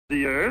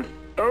The Earth?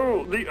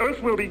 Oh, the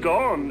Earth will be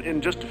gone in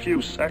just a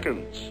few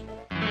seconds.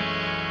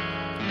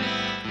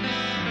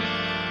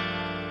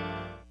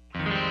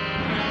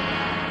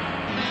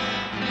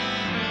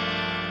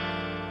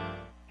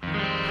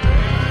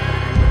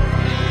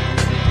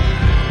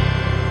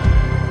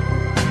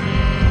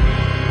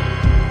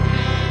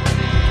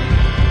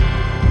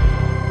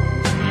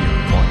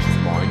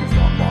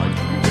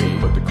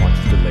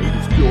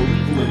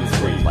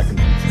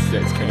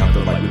 Cannot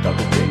the light without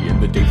the day,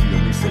 and the day's the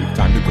only safe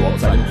time to go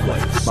outside and play.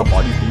 My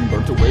body's being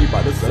burnt away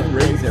by the sun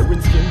rays, hair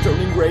and skin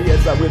turning gray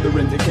as I wither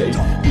and decay.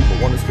 People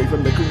want to stray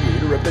from the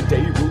creator of the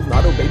day. Rules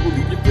not obeyed will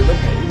leave you feeling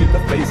pain in the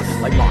face,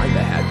 like mine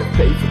that had to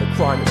pay for the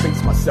crime and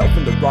face myself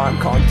in the rhyme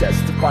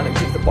contest to find and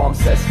case the bomb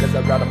cess, cause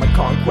I routed my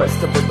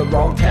conquest over the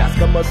wrong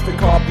task I must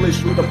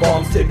accomplish with the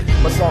bombs tick.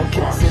 My song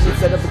kicks in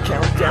instead of a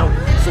countdown,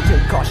 so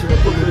take caution of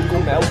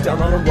political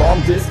meltdown on a wrong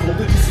disc.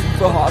 Hold it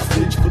for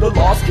hostage for the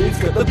lost kids,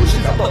 cut the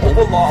bushes out the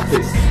Oval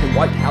Office and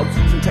White House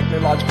using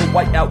technological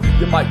whiteout.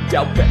 You might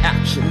doubt the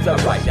actions I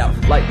write out.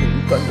 Lightning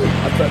and thunder,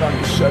 I thud on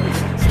your shutters,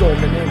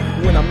 storming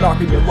in when I'm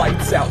knocking your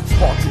lights out.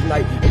 Sparks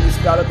ignite and you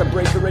spout at the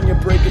breaker and you're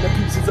breaking to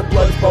pieces of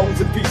blood,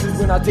 bones and pieces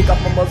when I take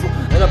off my muzzle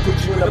and I put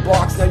you in a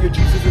box. Now your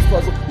Jesus is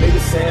puzzle made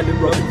of sand and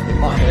rubble in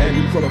my hand.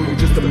 You crumble,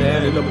 just a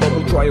man in a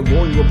bubble. Try and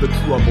warn you of the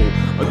trouble.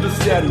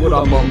 Understand what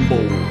I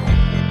mumble.